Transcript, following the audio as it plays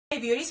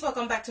beauties,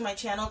 welcome back to my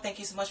channel. Thank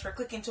you so much for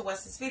clicking to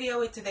watch this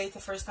video. If today is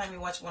the first time you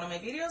watch one of my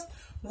videos,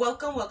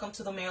 welcome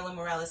to the Marylin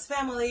Morales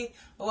family,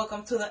 or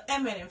welcome to the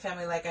M&M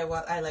family, like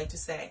I like to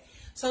say.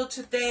 So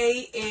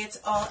today it's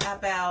all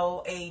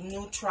about a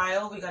new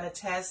trial we're going to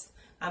test.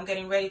 I'm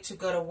getting ready to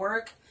go to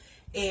work,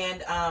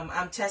 and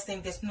I'm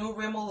testing this new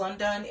Rimmel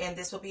London, and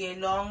this will be a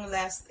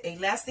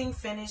lasting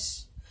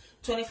finish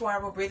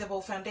 24-hour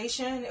breathable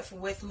foundation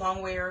with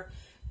long wear.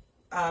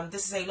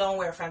 This is a long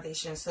wear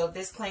foundation, so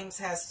this claims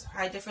has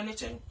high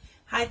definition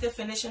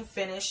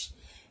finish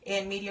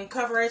and medium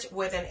coverage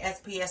with an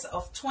SPF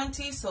of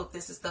 20. So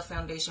this is the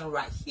foundation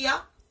right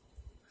here,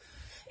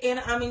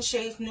 and I'm in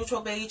shade Natural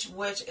Beige,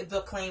 which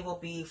the claim will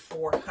be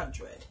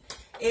 400.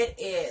 It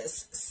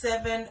is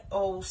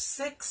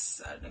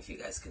 7:06. I don't know if you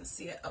guys can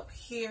see it up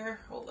here.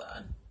 Hold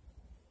on.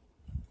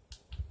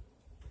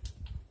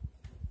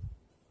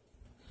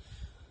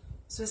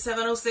 So it's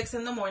 7:06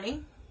 in the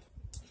morning.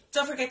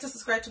 Don't forget to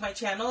subscribe to my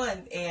channel,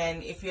 and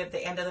if you're at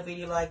the end of the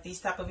video like these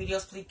type of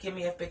videos, please give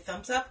me a big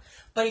thumbs up.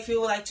 But if you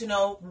would like to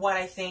know what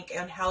I think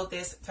and how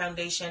this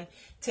foundation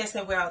tests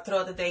and wear out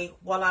throughout the day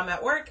while I'm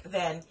at work,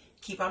 then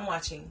keep on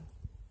watching.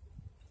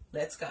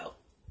 Let's go.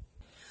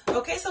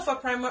 Okay, so for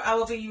primer, I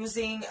will be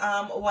using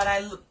what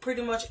I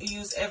pretty much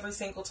use every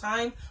single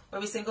time,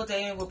 every single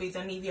day, and will be the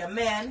Nivea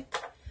Men.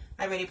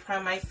 I already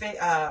primed my face,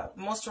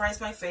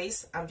 moisturized my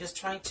face. I'm just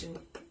trying to,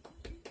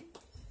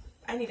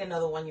 I need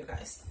another one, you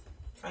guys.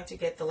 Trying to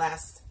get the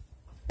last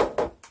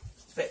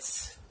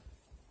bits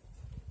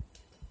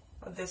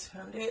of this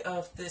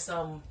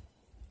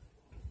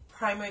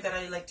primer that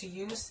I like to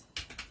use.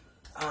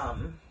 I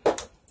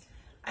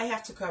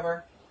have to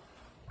cover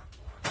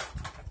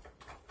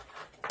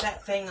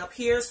that thing up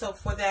here, so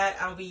for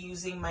that I'll be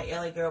using my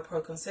LA Girl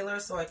Pro Concealer,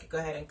 so I could go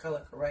ahead and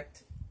color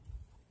correct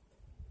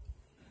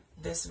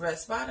this red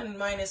spot. And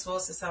mine as well,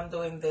 since I'm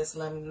doing this,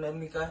 let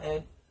me go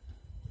ahead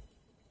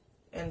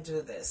and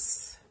do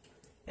this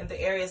in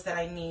the areas that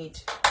I need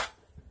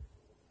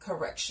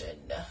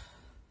correction.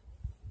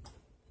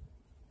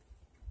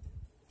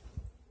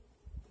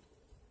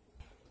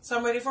 So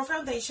I'm ready for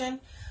foundation.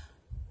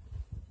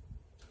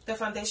 The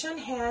foundation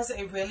has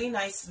a really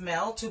nice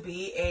smell to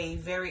be a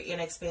very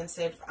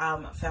inexpensive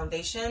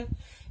foundation.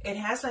 It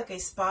has like a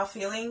spa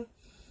feeling,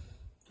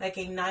 like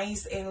a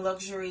nice and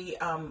luxury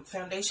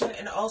foundation.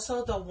 And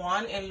also the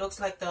one, it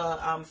looks like the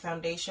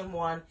foundation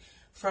one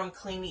from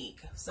Clinique.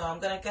 So I'm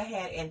going to go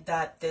ahead and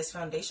dot this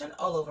foundation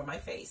all over my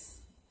face.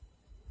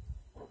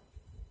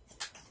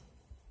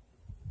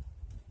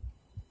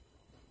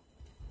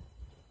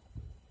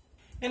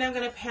 And I'm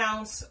going to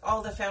pounce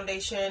all the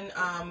foundation.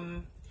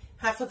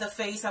 Half of the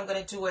face, I'm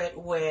going to do it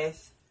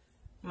with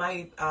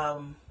my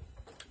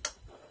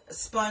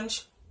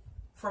sponge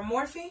from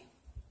Morphe.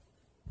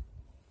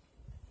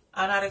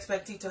 I'm not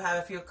expecting to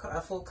have a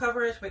full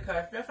coverage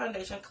because the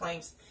foundation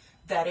claims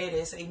that it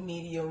is a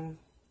medium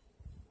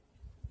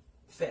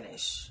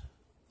finish.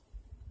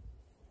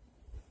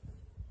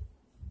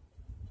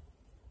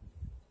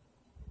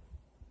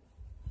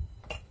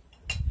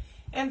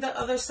 And the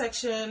other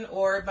section,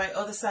 or my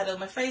other side of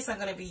my face, I'm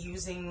going to be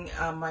using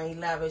my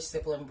Lavish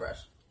stippling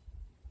brush.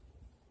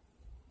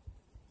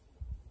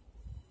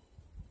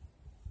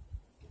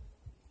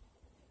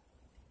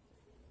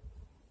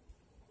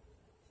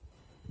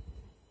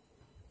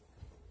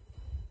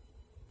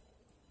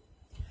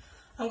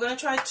 I'm going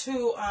to try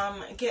to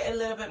get a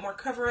little bit more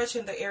coverage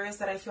in the areas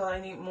that I feel I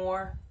need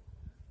more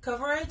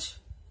coverage.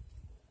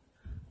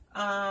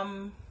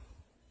 And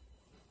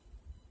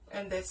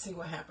let's see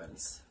what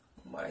happens,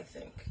 what I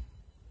think.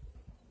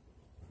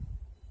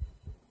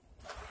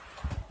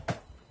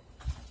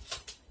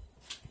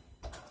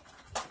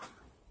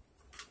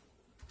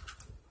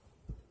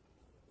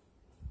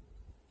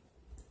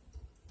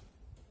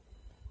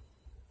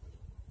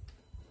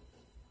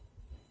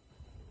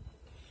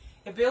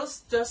 It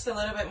builds just a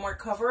little bit more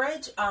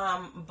coverage,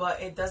 but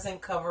it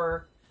doesn't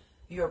cover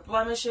your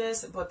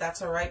blemishes, but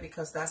that's alright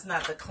because that's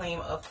not the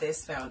claim of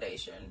this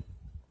foundation.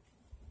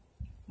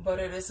 But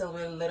it is a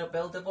little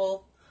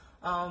buildable,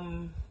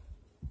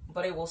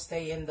 but it will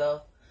stay in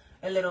a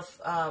little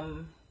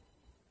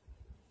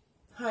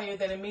higher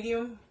than a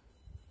medium,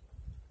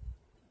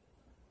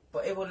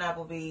 but it will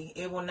not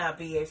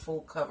be a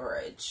full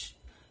coverage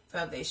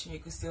foundation. You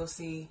can still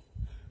see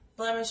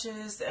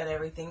blemishes and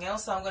everything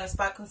else, so I'm going to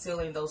spot conceal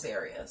in those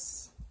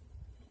areas.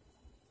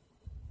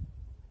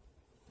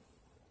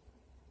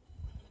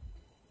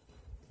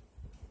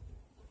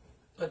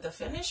 But the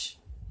finish,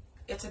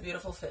 it's a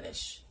beautiful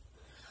finish.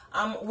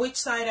 Which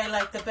side I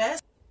like the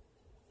best?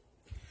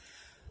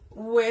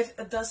 With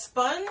the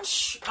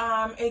sponge,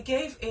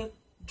 it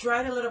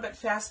dried a little bit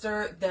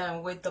faster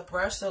than with the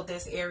brush, so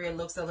this area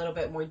looks a little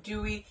bit more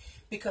dewy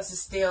because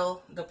it's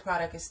still, the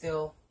product is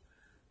still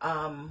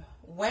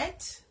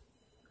wet.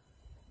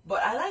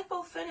 But I like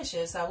both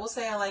finishes. I will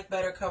say I like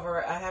better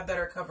cover. I have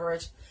better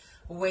coverage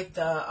with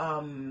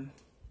the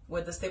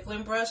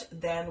stippling brush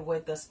than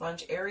with the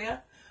sponge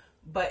area.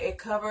 But it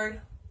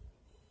covered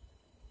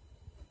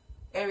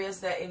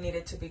areas that it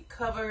needed to be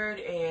covered,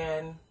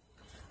 and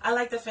I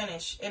like the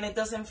finish, and it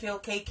doesn't feel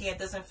cakey. It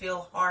doesn't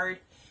feel hard.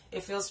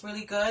 It feels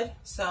really good.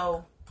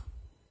 So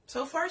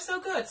far so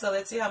good. So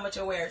let's see how much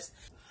it wears.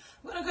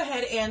 I'm going to go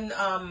ahead and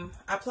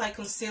apply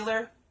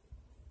concealer.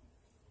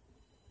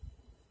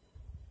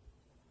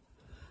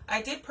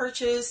 I did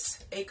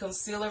purchase a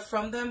concealer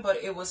from them, but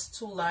it was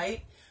too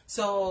light.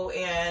 So,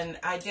 and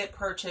I did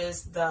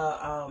purchase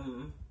the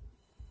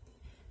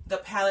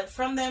palette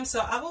from them. So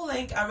I will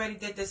link, I already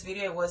did this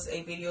video. It was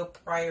a video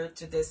prior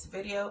to this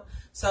video.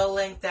 So I'll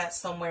link that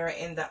somewhere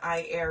in the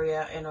eye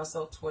area and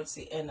also towards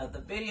the end of the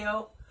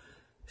video.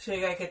 So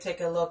you guys could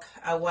take a look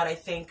at what I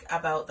think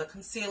about the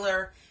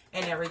concealer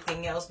and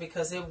everything else,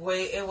 because it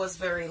was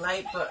very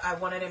light, but I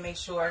wanted to make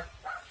sure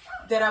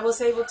that I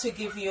was able to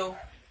give you,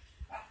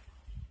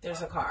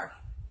 there's a car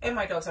and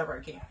my dogs are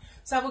barking.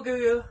 So I will give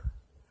you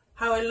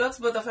how it looks,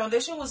 but the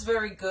foundation was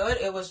very good.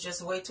 It was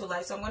just way too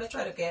light. So I'm going to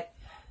try to get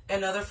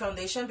another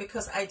foundation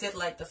because I did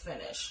like the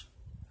finish.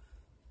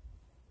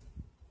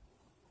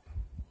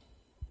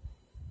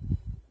 I'm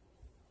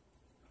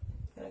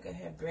going to go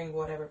ahead and bring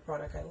whatever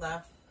product I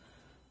left.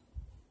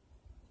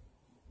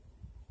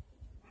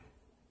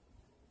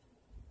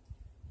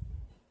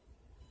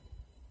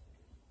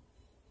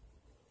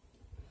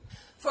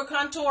 For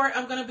contour,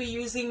 I'm going to be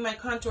using my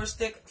contour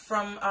stick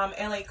from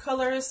LA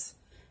Colors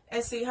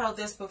and see how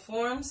this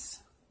performs.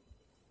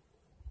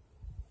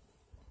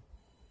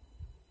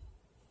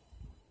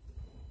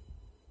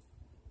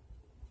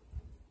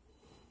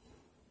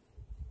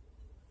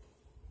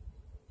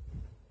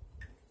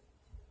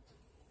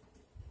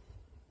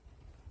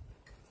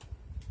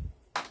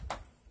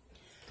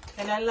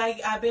 And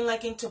I've been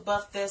liking to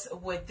buff this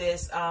with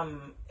this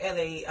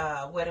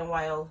LA Wet n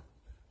Wild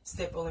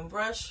stippling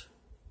brush.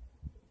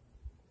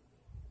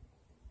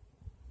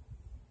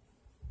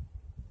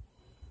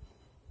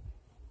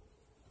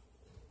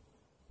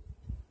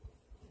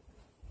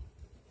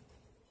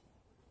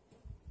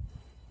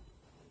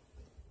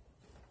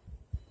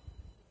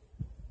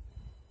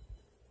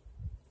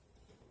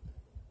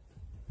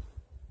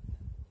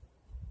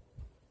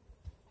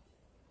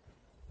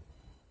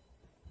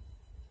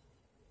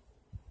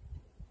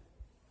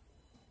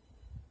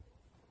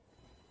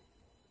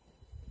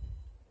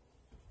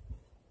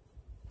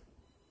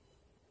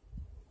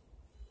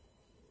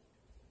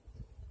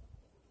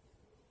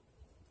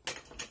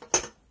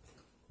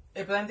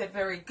 It blended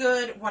very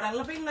good. What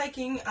I've been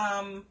liking,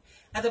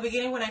 at the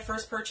beginning when I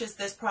first purchased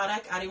this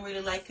product, I didn't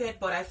really like it,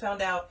 but I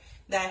found out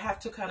that I have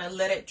to kind of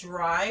let it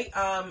dry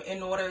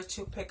in order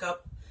to pick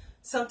up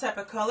some type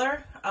of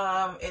color.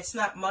 It's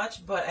not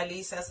much, but at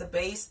least as a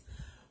base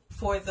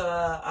for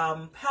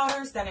the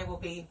powders, then it will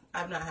be,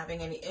 I'm not having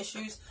any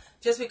issues.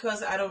 Just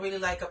because I don't really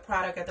like a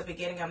product at the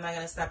beginning, I'm not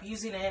going to stop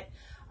using it.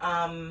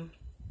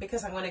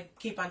 Because I'm going to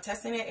keep on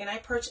testing it, and I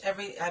purchase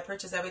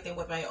everything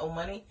with my own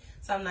money,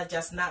 so I'm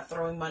not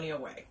throwing money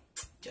away,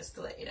 just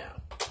to let you know.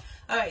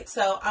 Alright,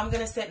 so I'm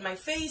going to set my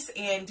face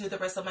and do the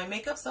rest of my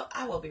makeup, so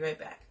I will be right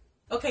back.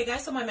 Okay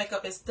guys, so my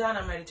makeup is done.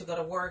 I'm ready to go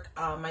to work.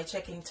 My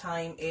check-in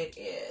time, it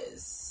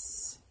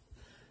is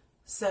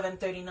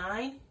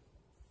 7:39.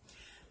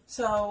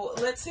 So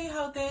let's see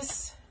how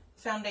this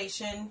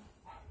foundation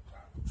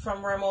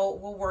from Rimmel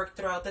will work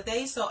throughout the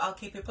day, so I'll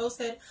keep you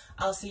posted.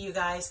 I'll see you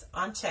guys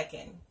on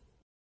check-in.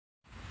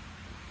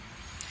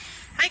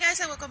 Hi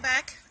guys, and welcome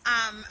back.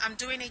 I'm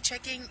doing a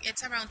check-in.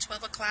 It's around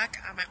 12 o'clock.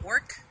 I'm at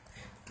work.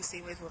 You can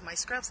see with my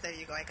scrubs. There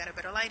you go. I got a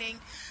better lighting.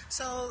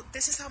 So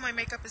this is how my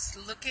makeup is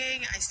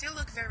looking. I still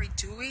look very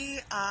dewy,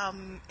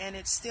 and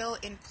it's still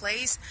in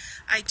place.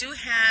 I do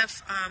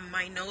have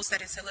my nose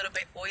that is a little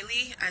bit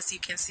oily. As you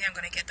can see, I'm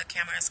going to get the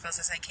camera as close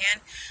as I can.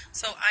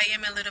 So I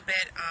am a little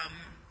bit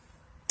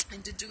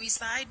in the dewy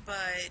side,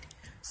 but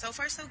so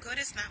far so good.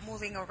 It's not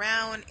moving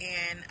around,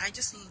 and I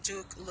just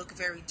do look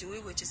very dewy,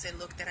 which is a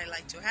look that I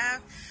like to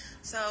have.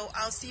 So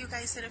I'll see you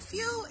guys in a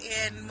few,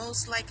 and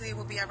most likely it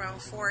will be around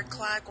 4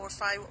 o'clock or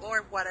 5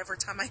 or whatever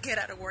time I get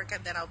out of work,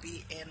 and then I'll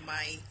be in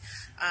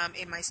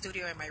my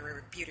studio, in my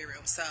beauty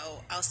room.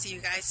 So I'll see you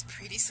guys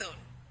pretty soon.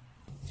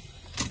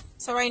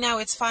 So right now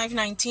it's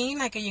 5:19,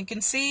 like you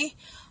can see.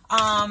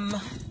 I'm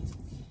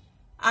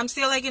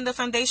still liking the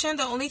foundation.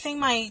 The only thing,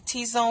 my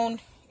T-zone,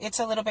 it's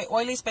a little bit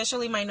oily,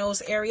 especially my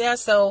nose area.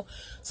 So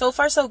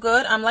far so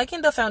good. I'm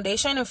liking the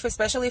foundation, and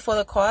especially for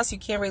the cost, you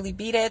can't really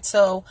beat it.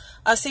 So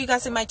I'll see you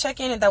guys in my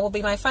check-in, and that will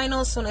be my final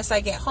as soon as I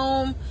get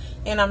home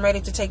and I'm ready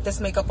to take this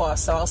makeup off.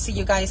 So I'll see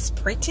you guys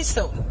pretty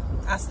soon.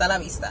 Hasta la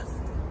vista.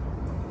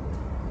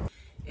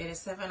 It is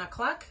 7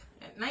 o'clock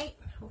at night.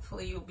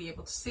 Hopefully you'll be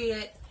able to see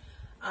it.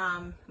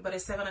 But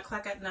it's 7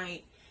 o'clock at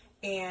night,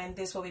 and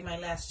this will be my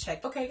last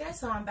check. Okay guys,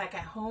 so I'm back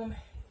at home.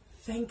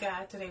 Thank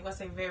God, today was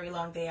a very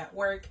long day at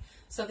work.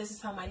 So this is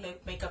how my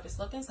makeup is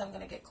looking. So I'm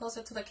going to get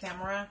closer to the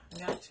camera.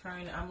 I'm going to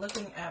turn, I'm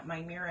looking at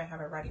my mirror. I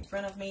have it right in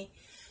front of me.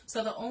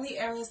 So the only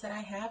areas that I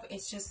have,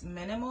 it's just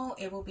minimal.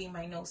 It will be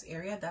my nose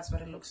area. That's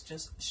what it looks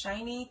just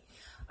shiny.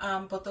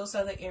 But those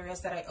are the areas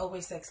that I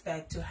always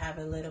expect to have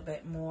a little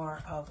bit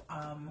more of,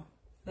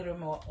 little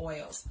more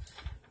oils.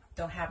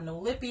 Don't have no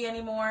lippy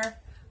anymore.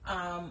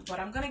 But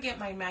I'm going to get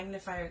my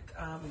magnifier,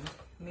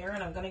 mirror,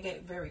 and I'm going to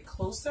get very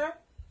closer.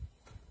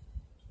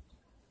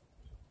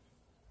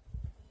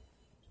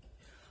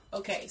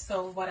 Okay,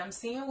 so what I'm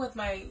seeing with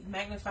my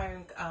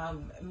magnifying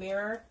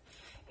mirror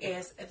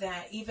is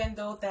that even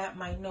though that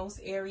my nose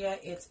area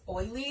is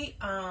oily,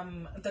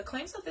 the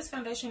claims of this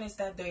foundation is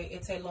that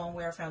it's a long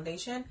wear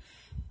foundation,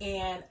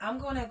 and I'm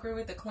going to agree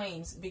with the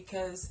claims,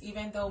 because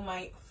even though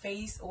my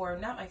face, or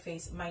not my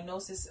face, my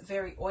nose is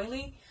very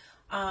oily,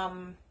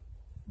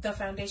 the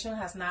foundation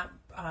has not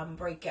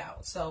break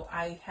out. So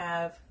I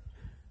have,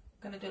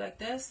 I'm gonna do like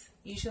this.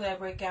 Usually I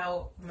break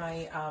out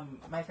my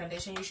my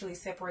foundation usually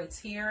separates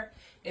here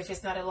if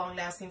it's not a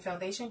long-lasting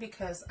foundation,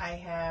 because I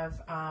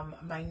have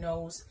my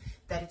nose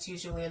that it's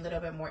usually a little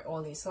bit more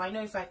oily. So I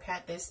know if I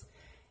pat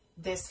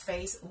this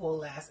face will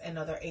last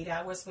another 8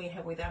 hours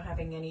without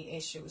having any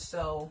issues.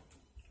 So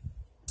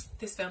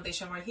this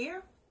foundation right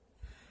here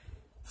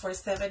for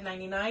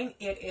 $7.99,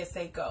 it is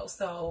a go.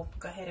 So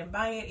go ahead and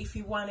buy it if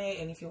you want it,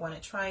 and if you want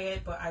to try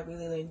it. But I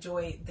really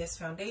enjoy this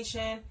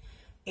foundation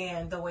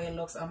and the way it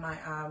looks on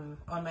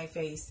my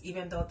face.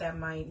 Even though that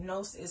my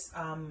nose is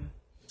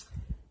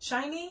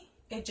shiny,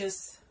 it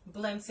just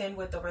blends in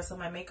with the rest of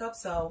my makeup.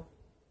 So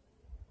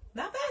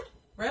not bad.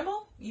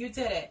 Rimmel, you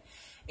did it.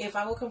 If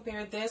I will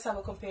compare this, I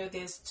will compare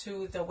this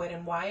to the Wet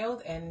n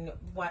Wild. And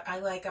what I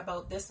like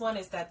about this one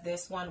is that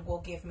this one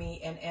will give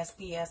me an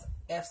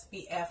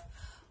SPF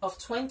of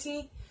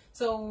 20.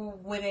 So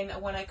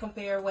when I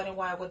compare Wet n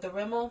Wild with the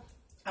Rimmel,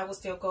 I will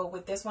still go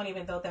with this one,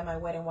 even though that my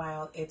Wet n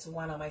Wild, it's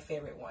one of my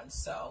favorite ones.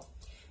 So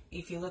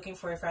if you're looking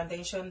for a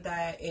foundation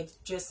that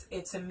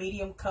it's a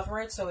medium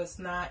coverage, so it's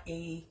not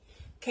a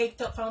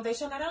caked up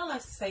foundation. I don't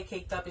like to say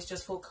caked up, it's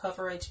just full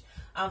coverage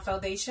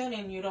foundation,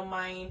 and you don't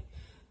mind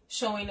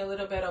showing a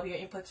little bit of your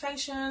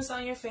imperfections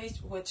on your face,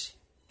 which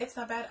it's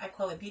not bad. I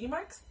call it beauty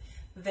marks.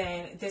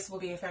 Then this will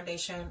be a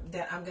foundation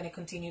that I'm going to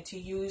continue to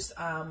use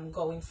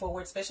going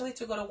forward, especially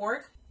to go to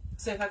work.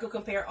 So if I could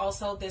compare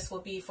also, this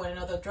will be for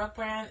another drug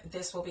brand.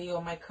 This will be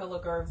on my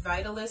ColourGirl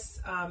Vitalist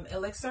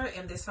Elixir,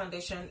 and this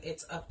foundation,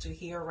 it's up to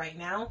here right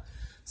now.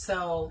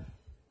 So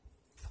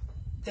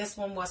this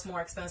one was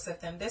more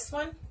expensive than this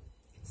one.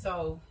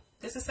 So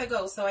this is a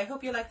go. So I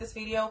hope you like this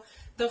video.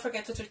 Don't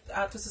forget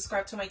to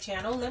subscribe to my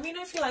channel. Let me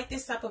know if you like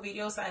this type of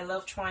videos. I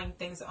love trying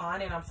things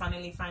on, and I'm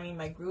finally finding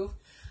my groove,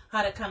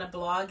 how to kind of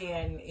blog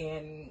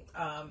and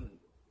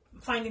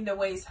finding the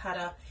ways how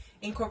to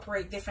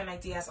incorporate different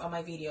ideas on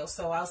my videos.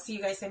 So I'll see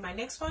you guys in my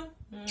next one.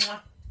 Mwah.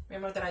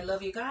 Remember that I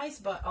love you guys,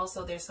 but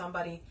also there's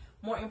somebody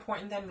more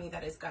important than me,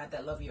 that is God,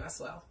 that love you as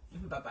well.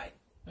 Bye-bye.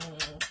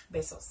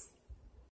 Besos.